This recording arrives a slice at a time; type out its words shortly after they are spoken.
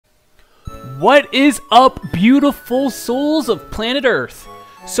What is up, beautiful souls of planet Earth?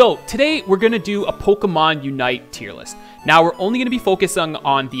 So today we're going to do a Pokemon Unite tier list. Now we're only going to be focusing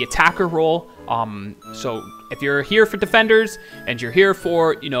on the attacker role. So if you're here for defenders and you're here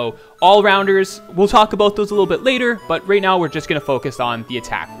for, all-rounders, we'll talk about those a little bit later, but right now we're just going to focus on the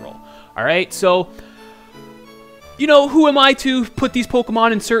attack role. All right, so who am I to put these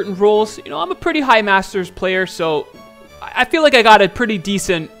Pokemon in certain roles? I'm a pretty high Masters player, so I feel like I got a pretty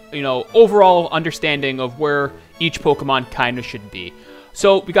decent, overall understanding of where each Pokemon kind of should be.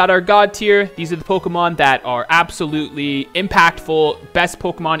 So we got our God tier. These are the Pokemon that are absolutely impactful, best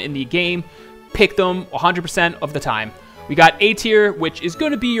Pokemon in the game. Pick them 100% of the time. We got A tier, which is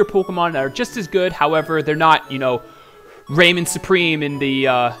going to be your Pokemon that are just as good. However, they're not, Raymond Supreme in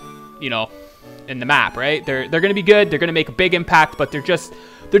the, in the map, right? They're going to be good. They're going to make a big impact, but they're just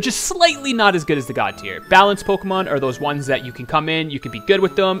slightly not as good as the God tier. Balanced Pokemon are those ones that you can come in, you can be good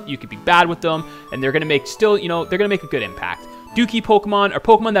with them, you can be bad with them, and they're going to make they're going to make a good impact. Dookie Pokemon are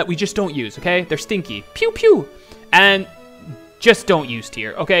Pokemon that we just don't use, okay? They're stinky. Pew pew. And just don't use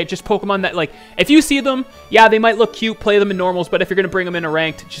tier, okay? Just Pokemon that, if you see them, yeah, they might look cute, play them in normals, but if you're going to bring them in a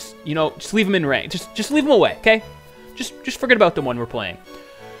ranked, just leave them in ranked. Just leave them away, okay? Just forget about them when we're playing.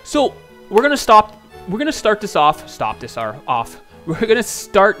 So, we're going to start this off. We're going to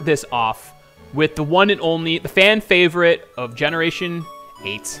start this off with the one and only, the fan favorite of Generation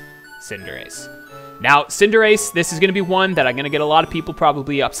 8, Cinderace. Now, Cinderace, this is going to be one that I'm going to get a lot of people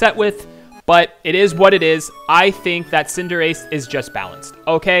probably upset with, but it is what it is. I think that Cinderace is just balanced,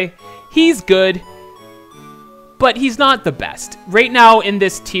 okay? He's good, but he's not the best. Right now in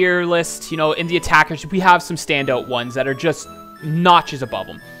this tier list, in the attackers, we have some standout ones that are just notches above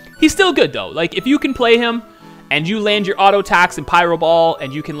him. He's still good, though. If you can play him, and you land your auto attacks and Pyro Ball,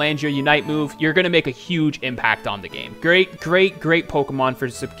 and you can land your Unite move, you're going to make a huge impact on the game. Great Pokemon for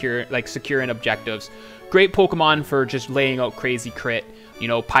securing objectives. Great Pokemon for just laying out crazy crit.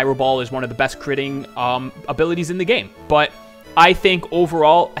 Pyro Ball is one of the best critting abilities in the game. But I think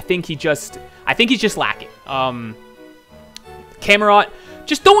overall, I think he's just lacking. Camerupt,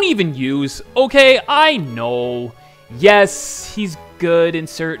 just don't even use. Okay, I know. Yes, he's good in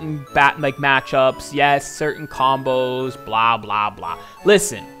certain matchups. Yes, certain combos, blah blah blah.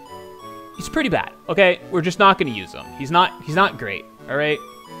 Listen, he's pretty bad. Okay, we're just not going to use him. He's not great. All right,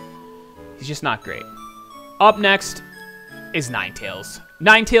 he's just not great. Up next is Ninetales.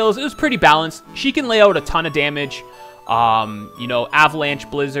 Ninetales is pretty balanced. She can lay out a ton of damage. Avalanche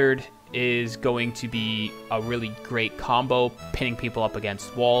Blizzard is going to be a really great combo, pinning people up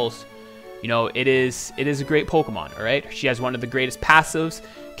against walls. It is a great Pokemon, all right? She has one of the greatest passives,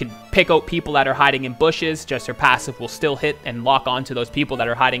 can pick out people that are hiding in bushes, just her passive will still hit and lock onto those people that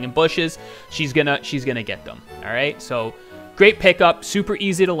are hiding in bushes. She's gonna get them, all right? So, great pickup, super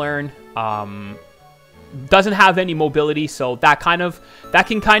easy to learn, doesn't have any mobility, so that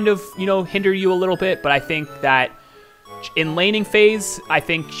can kind of, hinder you a little bit, but I think that in laning phase, I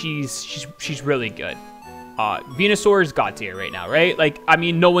think she's really good. Venusaur is God tier right now, right?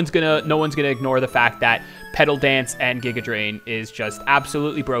 No one's gonna ignore the fact that Petal Dance and Giga Drain is just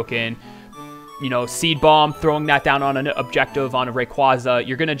absolutely broken. Seed Bomb, throwing that down on an objective on a Rayquaza,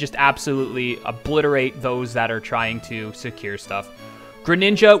 you're gonna just absolutely obliterate those that are trying to secure stuff.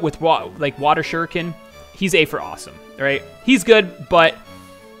 Greninja with Water Shuriken, he's A for awesome, right? He's good, but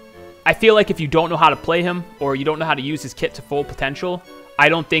I feel like if you don't know how to play him or you don't know how to use his kit to full potential, I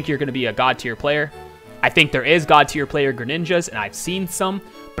don't think you're gonna be a God tier player. I think there is God tier player Greninjas, and I've seen some,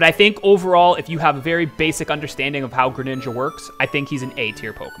 but I think overall, if you have a very basic understanding of how Greninja works, I think he's an A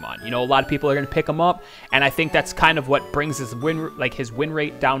tier Pokemon. A lot of people are going to pick him up, and I think that's kind of what brings his win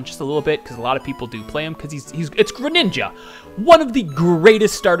rate down just a little bit, because a lot of people do play him, because it's Greninja, one of the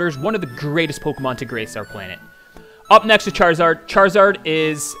greatest starters, one of the greatest Pokemon to grace our planet. Up next to Charizard. Charizard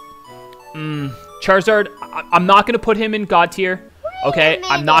is Charizard. I'm not going to put him in God tier. Okay,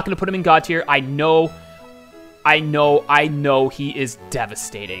 I'm not going to put him in God tier. I know he is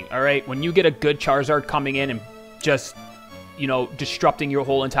devastating, all right? When you get a good Charizard coming in and just, disrupting your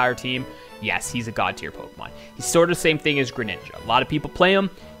whole entire team, yes, he's a God tier Pokemon. He's sort of the same thing as Greninja. A lot of people play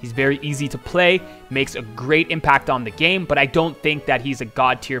him. He's very easy to play, makes a great impact on the game, but I don't think that he's a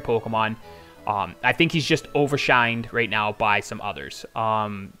God tier Pokemon. I think he's just overshined right now by some others.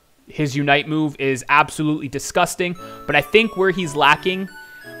 His Unite move is absolutely disgusting, but I think where he's lacking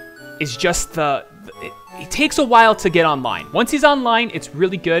is just it takes a while to get online. Once he's online, it's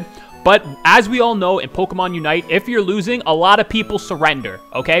really good. But as we all know in Pokemon Unite, if you're losing, a lot of people surrender,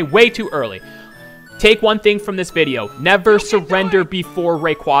 okay? Way too early. Take one thing from this video. Never surrender before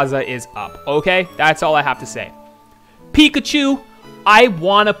Rayquaza is up, okay? That's all I have to say. Pikachu, I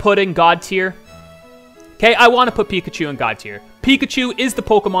want to put in God tier. Okay, I want to put Pikachu in God tier. Pikachu is the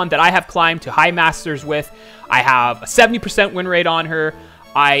Pokemon that I have climbed to High Masters with. I have a 70% win rate on her.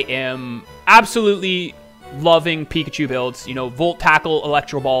 I am absolutely loving Pikachu builds. You know, Volt Tackle,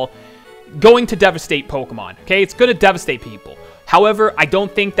 Electro Ball, going to devastate Pokemon. Okay, it's going to devastate people. However, I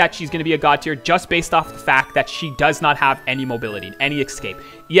don't think that she's going to be a God tier just based off the fact that she does not have any mobility, any escape.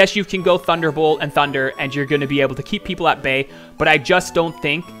 Yes, you can go Thunderbolt and Thunder, and you're going to be able to keep people at bay, but I just don't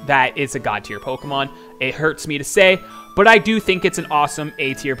think that it's a God tier Pokemon. It hurts me to say, but I do think it's an awesome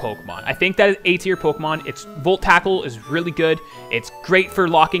A tier Pokemon. I think that A tier Pokemon, its Volt Tackle is really good. It's great for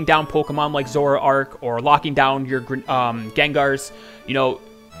locking down Pokemon like Zoroark or locking down your Gengars. You know,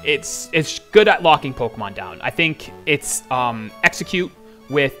 it's good at locking Pokemon down. I think it's Execute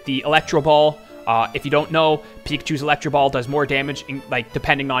with the Electro Ball. If you don't know, Pikachu's Electro Ball does more damage,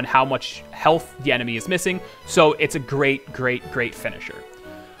 depending on how much health the enemy is missing. So it's a great finisher.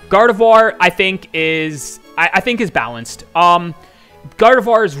 Gardevoir, I think is balanced.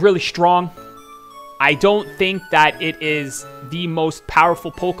 Gardevoir is really strong. I don't think that it is the most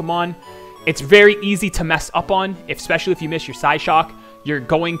powerful Pokemon. It's very easy to mess up on, especially if you miss your Psyshock. You're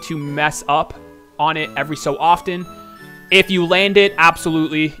going to mess up on it every so often. If you land it,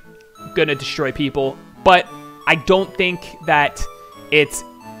 absolutely gonna destroy people. But I don't think that it's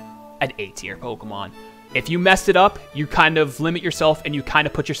an A tier Pokemon. If you mess it up, you kind of limit yourself and you kind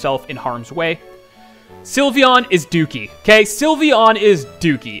of put yourself in harm's way. Sylveon is dookie, okay? Sylveon is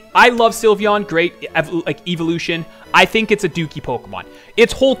dookie. I love Sylveon, great evolution. I think it's a dookie Pokemon.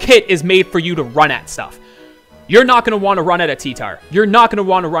 Its whole kit is made for you to run at stuff. You're not going to want to run at a T-Tar. You're not going to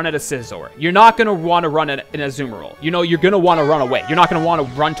want to run at a Scizor. You're not going to want to run at an Azumarill. You know, you're going to want to run away. You're not going to want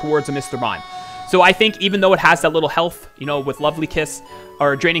to run towards a Mr. Mime. So I think even though it has that little health, you know, with Lovely Kiss,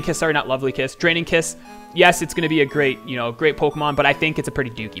 or Draining Kiss, sorry, not Lovely Kiss, Draining Kiss, yes, it's going to be a great Pokemon, but I think it's a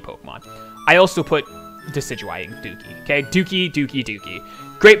pretty dookie Pokemon. I also put Decidueye in dookie, okay?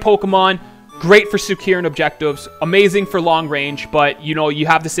 Dookie. Great Pokemon. Great for securing objectives, amazing for long range, but, you know, you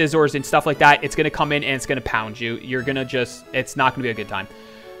have the Scizors and stuff like that. It's going to come in and it's going to pound you. You're going to just, it's not going to be a good time.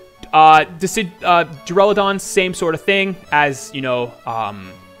 Duraludon, same sort of thing as, you know,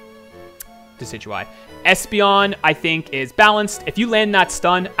 Decidueye. Espeon, I think, is balanced. If you land that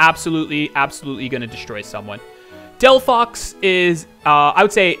stun, absolutely going to destroy someone. Delphox is, I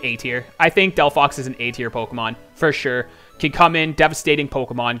would say, A tier. I think Delphox is an A tier Pokemon, for sure. Can come in, devastating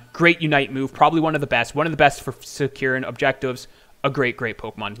Pokemon, great Unite move, probably one of the best for securing objectives. A great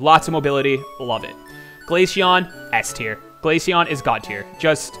Pokemon. Lots of mobility, love it. Glaceon, S tier. Glaceon is God tier.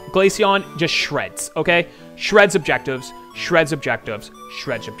 Glaceon just shreds, okay? Shreds objectives.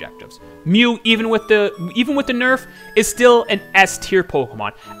 Mew, even with the nerf, is still an S tier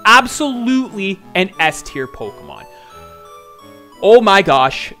Pokemon. Absolutely an S tier Pokemon. Oh my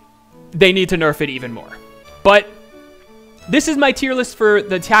gosh, they need to nerf it even more. But this is my tier list for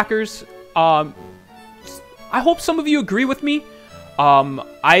the attackers. I hope some of you agree with me.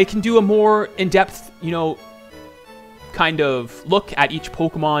 I can do a more in-depth, you know, kind of look at each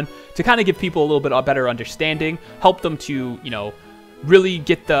Pokemon to kind of give people a little bit of a better understanding, help them to, you know, really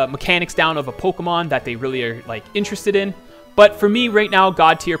get the mechanics down of a Pokemon that they really are, like, interested in. But for me right now,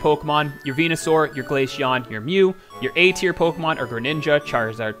 God tier Pokemon, your Venusaur, your Glaceon, your Mew. Your A tier Pokemon are Greninja,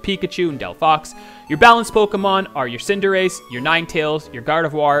 Charizard, Pikachu, and Delphox. Your balanced Pokemon are your Cinderace, your Ninetales, your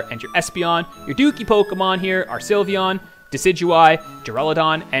Gardevoir, and your Espeon. Your dookie Pokemon here are Sylveon, Decidueye,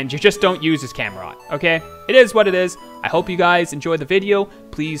 Duraludon, and you just don't use his Camerupt, okay? It is what it is. I hope you guys enjoyed the video.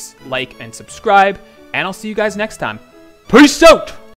 Please like and subscribe, and I'll see you guys next time. Peace out!